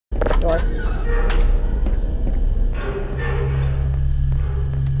Door.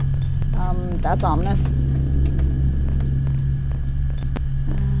 That's ominous.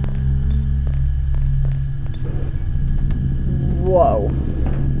 Whoa.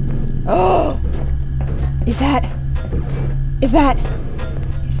 Oh! Is that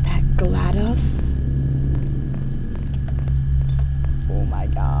GLaDOS? Oh my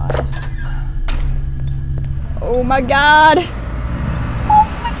god. Oh my god! Oh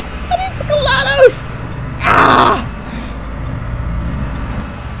my god, it's GLaDOS! Ah!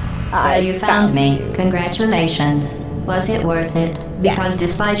 Well, you found me. Congratulations. Was it worth it? Because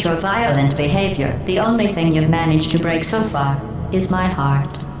despite your violent behavior, the only thing you've managed to break so far is my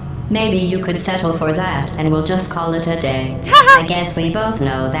heart. Maybe you could settle for that, and we'll just call it a day. I guess we both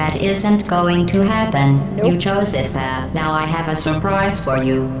know that isn't going to happen. Nope. You chose this path. Now I have a surprise for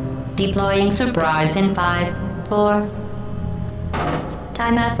you. Deploying surprise in 5, 4...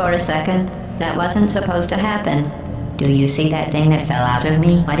 Time out for a second. That wasn't supposed to happen. Do you see that thing that fell out of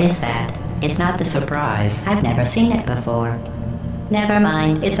me? What is that? It's not the surprise. I've never seen it before. Never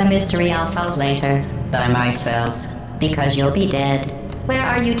mind. It's a mystery I'll solve later. By myself. Because you'll be dead. Where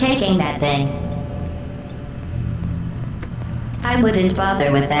are you taking that thing? I wouldn't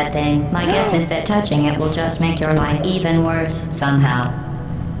bother with that thing. My guess is that touching it will just make your life even worse, somehow.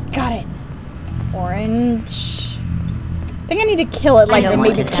 Got it. Orange. I think I need to kill it like they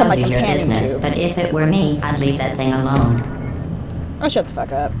made me kill my companion business, tube. but if it were me, I'd leave that thing alone. Oh, shut the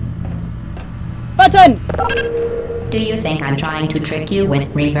fuck up. Button! Do you think I'm trying to trick you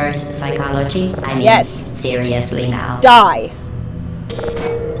with reverse psychology? I mean, yes. Seriously now. Die.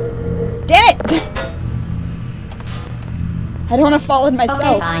 Damn it! I don't want to fall in myself.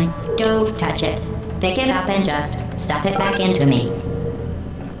 Okay, fine. Don't touch it. Pick it up and just stuff it back into me.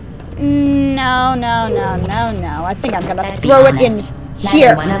 No, no, no, no, no. I think I'm gonna throw it in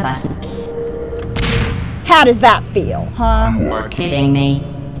here. One of us. How does that feel, huh? You're kidding me.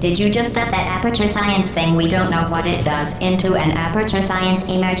 Did you just stuff that aperture science thing, we don't know what it does, into an aperture science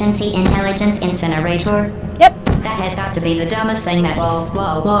emergency intelligence incinerator? Yep. That has got to be the dumbest thing that...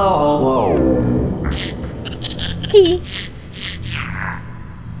 Whoa. T.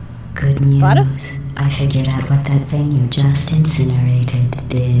 Good news. GLaDOS? I figured out what that thing you just incinerated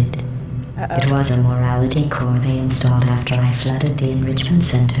did. It was a morality core they installed after I flooded the enrichment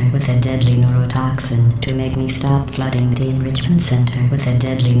center with a deadly neurotoxin to make me stop flooding the enrichment center with a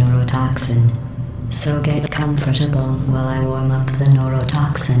deadly neurotoxin. So get comfortable while I warm up the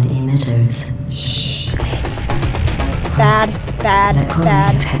neurotoxin emitters. Shh. It's bad.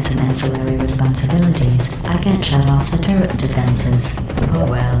 I've had some ancillary responsibilities. I can't shut off the turret defenses. Oh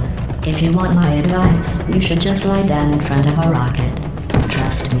well. If you want my advice, you should just lie down in front of a rocket.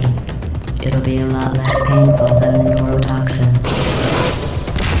 Trust me. It'll be a lot less painful than the neurotoxin.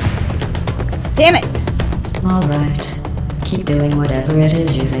 Damn it! Alright. Keep doing whatever it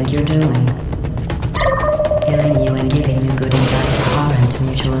is you think you're doing. Killing you and giving you good advice aren't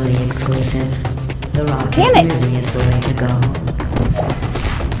mutually exclusive. The rocket really is the way to go.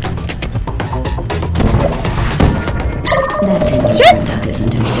 That thing you turned up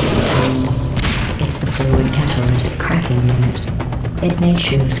isn't important. It's the fluid catalytic cracking unit. It made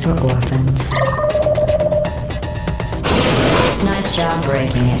shoes for orphans. Nice job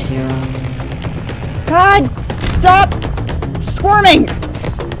breaking it, hero. God, stop squirming!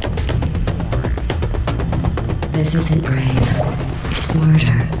 This isn't brave. It's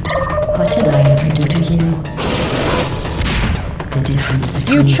murder. What did I ever do to you? The difference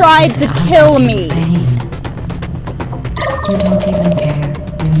between you tried to kill me. Pain. You don't even care,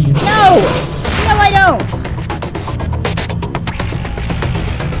 do you? No! No, I don't!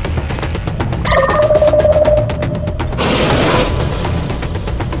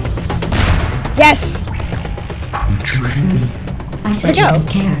 Yes! I said you don't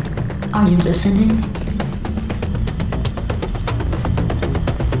care. Are you listening?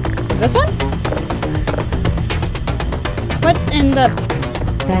 This one? What in the...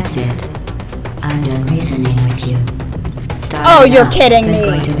 That's it. I'm done reasoning with you. Oh, you're kidding me. There's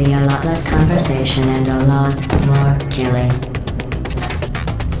going to be a lot less conversation and a lot more killing.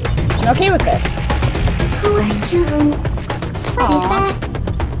 I'm okay with this. Who are you? What is that?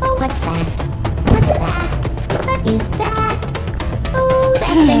 Oh, what's that? What's that? What is that? Oh,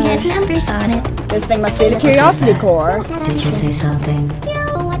 that thing has numbers on it. This thing must be the curiosity core. Did you say something?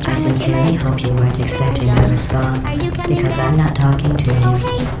 I sincerely hope you weren't expecting a response, because I'm not talking to you.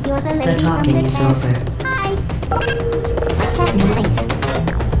 The talking is over. Hi. What's that noise?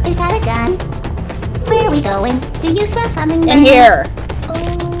 Is that a gun? Where are we going? Do you smell something? In here.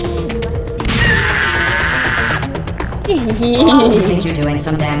 Oh, you think you're doing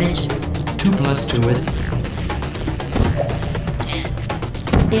some damage? 2 plus 2 is...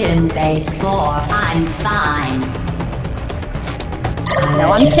 In base 4, I'm fine.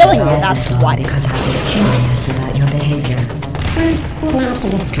 No, I'm killing you, that's what. Because I was curious about your behavior.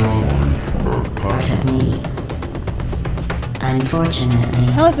 strong. Part of me. Unfortunately,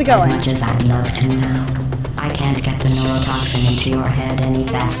 How's it going? as much as I'd love to now, I can't get the neurotoxin into your head any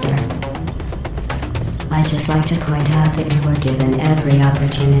faster. I'd just like to point out that you were given every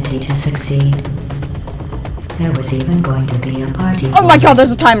opportunity to succeed. There was even going to be a party. Oh my god,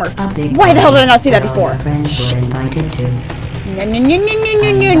 there's a timer. Why the hell did I not see that all before? your friends were invited to.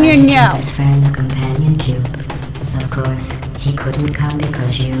 No. His friend, the companion cube. Of course, he couldn't come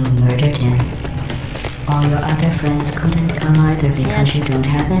because you murdered him. All your other friends couldn't come either because you don't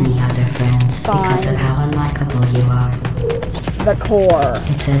have any other friends because of how unlikable you are. The core.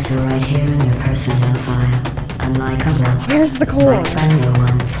 It says so right here in your personnel file. Unlikable. Where's the core? Like a new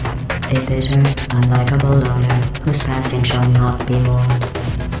one. A bitter, unlikable loner whose passing shall not be mourned.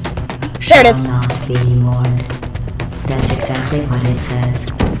 There it is. Shall not be mourned. That's exactly what it says.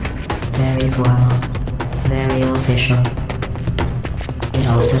 Very formal. Very official. It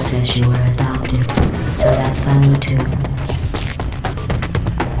also says you were adopted. So that's funny too.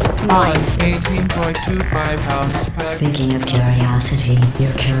 Mine. 18.25 pounds per... Speaking of curiosity,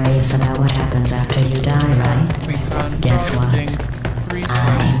 you're curious about what happens after you die, right? Guess what?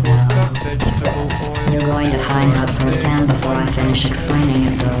 I know. You're going to find out firsthand before I finish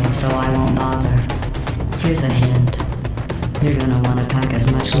explaining it though, so I won't bother. Here's a hint. You're gonna want to pack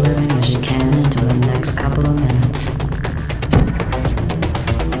as much living as you can into the next couple of minutes.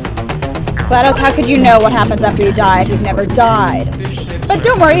 GLaDOS, how could you know what happens after you die if you've never died? But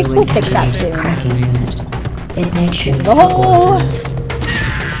don't worry, we'll fix that soon. Cracking unit. It makes you The hole! Nice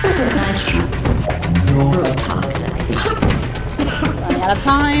try. Neurotoxin. Running out of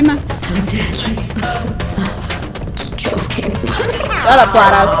time. So deadly. Joking. Shut up,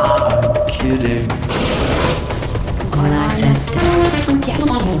 GLaDOS. Kidding. When I said Yes.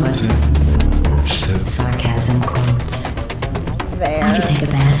 was sarcasm quotes. There. I could take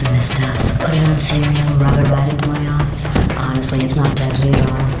a bath in this stuff, put it on cereal, rub it right into my eyes. Honestly, it's not deadly at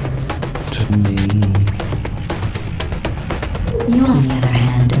all. To me. You, on the other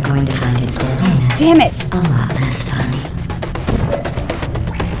hand, are going to find its deadliness Damn it. a lot less funny.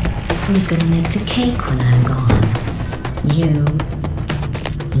 Who's gonna make the cake when I'm gone? You.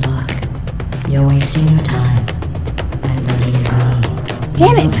 Look, you're wasting your time. And believe me,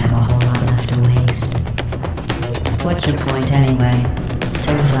 Damn you it. don't have a whole lot left to waste. What's your point anyway?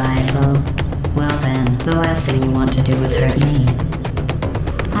 Survival? Well then, the last thing you want to do is hurt me.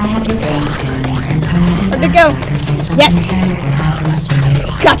 I have your brain scanning and permanently Where'd it go? backtrack in case something Yes. terrible happens to you.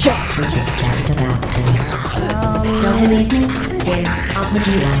 Gotcha. Which it's just about to. Don't believe me? Here, I'll put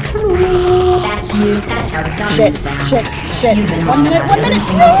you up. That's you. That's how dumb you Shit, sound. shit. You've been 1 wrong minute, about 1 every minute.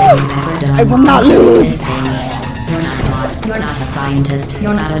 single thing you've ever done. I will not lose. Everything. You're not smart. You're not a scientist.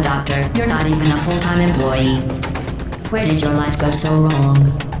 You're not a doctor. You're not even a full-time employee. Where did your life go so wrong?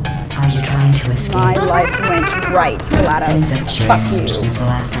 Are you trying to escape? My life went right, Things have GLaDOS. changed Fuck you. since the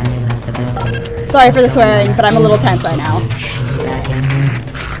last time you left the building. Sorry for the swearing, but I'm a little tense right now. Back in here.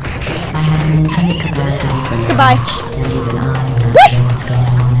 I have an infinite capacity for Goodbye. knowledge, and even I'm not What? sure what's going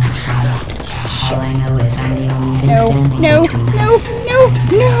on outside. All I know is I'm the only thing No, standing no, between no, us. no,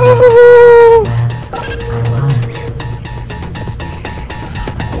 no. Well, I was.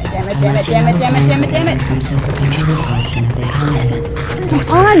 Damn it. Some supercomputer parts in a big home. This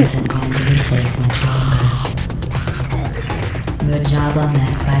Come on. place isn't going to be safe much longer. Good job on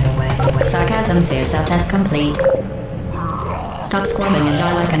that, by the way. Sarcasm, Seer, self-test complete. Stop squirming and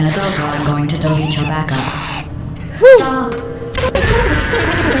die like an adult or I'm going to delete your backup. Stop!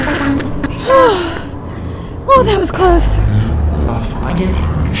 Oh, that was close. I did.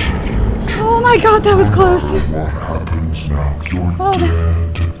 Oh my god, that was close. What happens now? You're Oh, dead.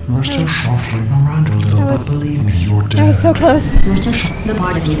 You're still shuffling around a little, was- but believe me, you're dead. That was so close. You're still the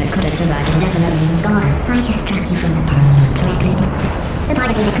part of you that could have survived indefinitely is gone. I just struck you from the permanent record. The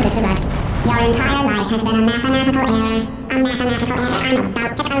part of you that could have survived. Your entire life has been a mathematical error. A mathematical error I'm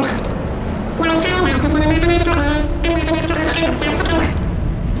about to correct. Your entire life has been a mathematical error. A mathematical error I'm about to correct.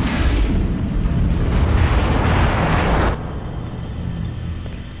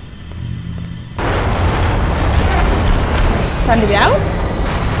 Time to get out?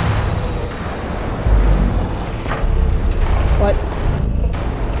 What?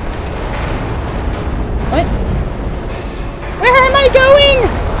 What? Where am I going?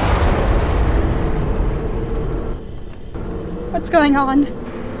 What's going on?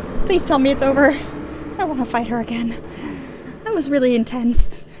 Please tell me it's over. I want to fight her again. was really intense.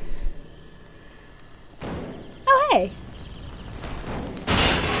 Oh, hey.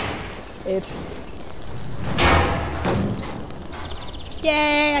 Oops.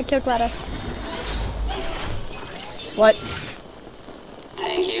 Yay, I killed GLaDOS. What?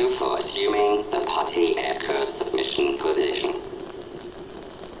 Thank you for assuming the party escort submission position.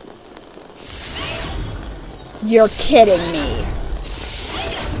 You're kidding me.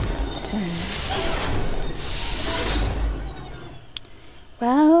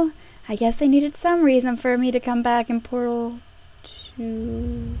 Well, I guess they needed some reason for me to come back in Portal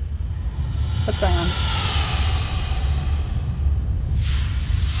 2. What's going on?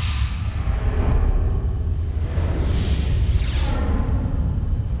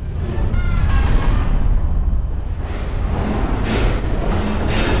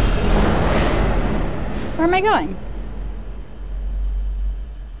 Where am I going?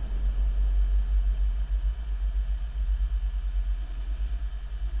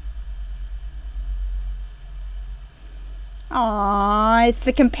 Aww, it's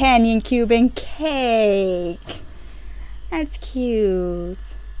the companion cube and cake. That's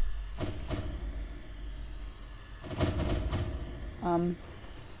cute.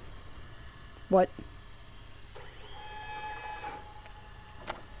 What?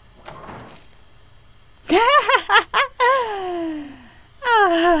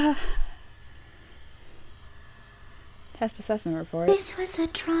 Test assessment report. This was a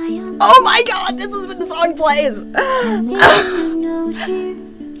triumph. Oh my god, this is when the song plays!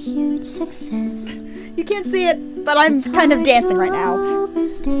 Huge success. You can't see it, but I'm kind of dancing right now.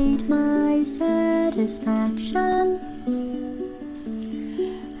 Overstate my satisfaction.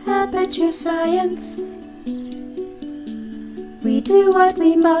 Aperture science. We do what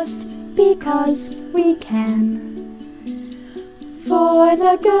we must because we can. For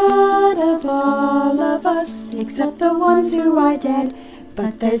the good of all of us, except the ones who are dead.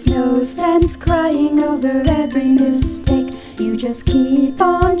 But there's no sense crying over every mistake. You just keep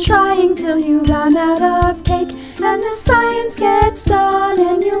on trying till you run out of cake. And the science gets done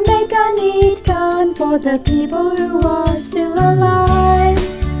and you make a neat gun for the people who are still alive.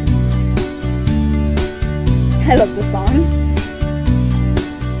 I love this song.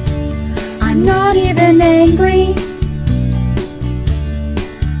 I'm not even angry.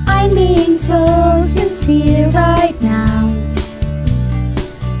 I'm being so sincere right now.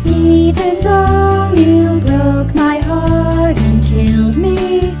 Even though you broke my heart and killed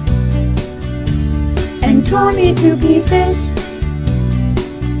me and tore me to pieces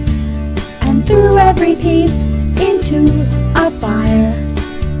and threw every piece into a fire.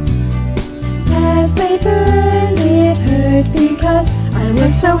 As they burned, it hurt because I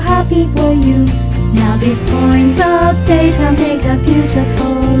was so happy for you. Now these points of data make a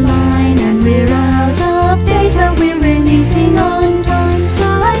beautiful line, and we're out of data, we're releasing on time. So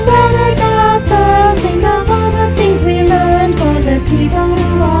I better get there, think of all the things we learned for the people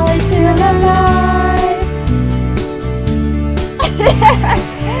who are still alive.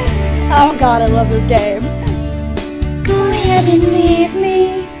 Oh god, I love this game. Go ahead and leave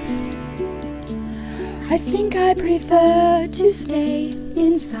me. I think I prefer to stay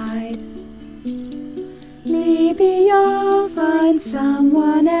inside. Maybe you'll find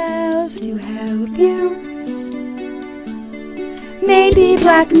someone else to help you. Maybe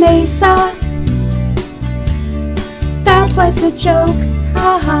Black Mesa. That was a joke,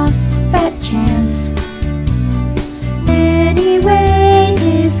 haha, fat chance. Anyway,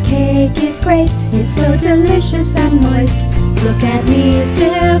 this cake is great. It's so delicious and moist. Look at me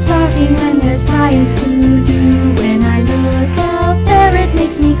still talking when there's science to do. When I look out there, it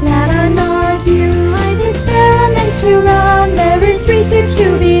makes me glad I'm not you. I've experiments to run, there is research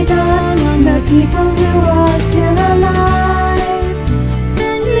to be done on the people who are still alive.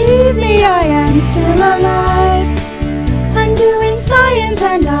 And believe me, I am still alive. I'm doing science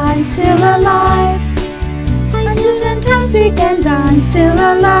and I'm still alive. I'm too fantastic and I'm still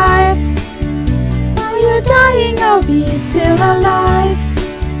alive. While you're dying, I'll be still alive.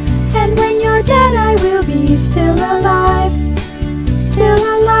 And when you're dead, I will be still alive. Still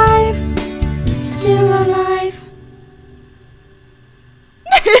alive. Still alive.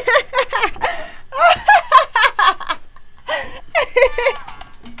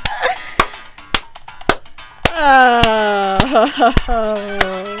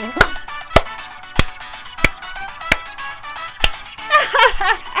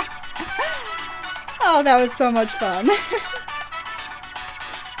 Oh, that was so much fun.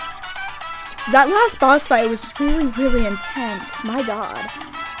 That last boss fight was really, really intense. My god.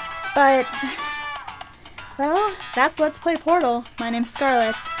 But, well, that's Let's Play Portal. My name's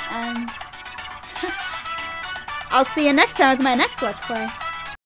Scarlet, and I'll see you next time with my next Let's Play.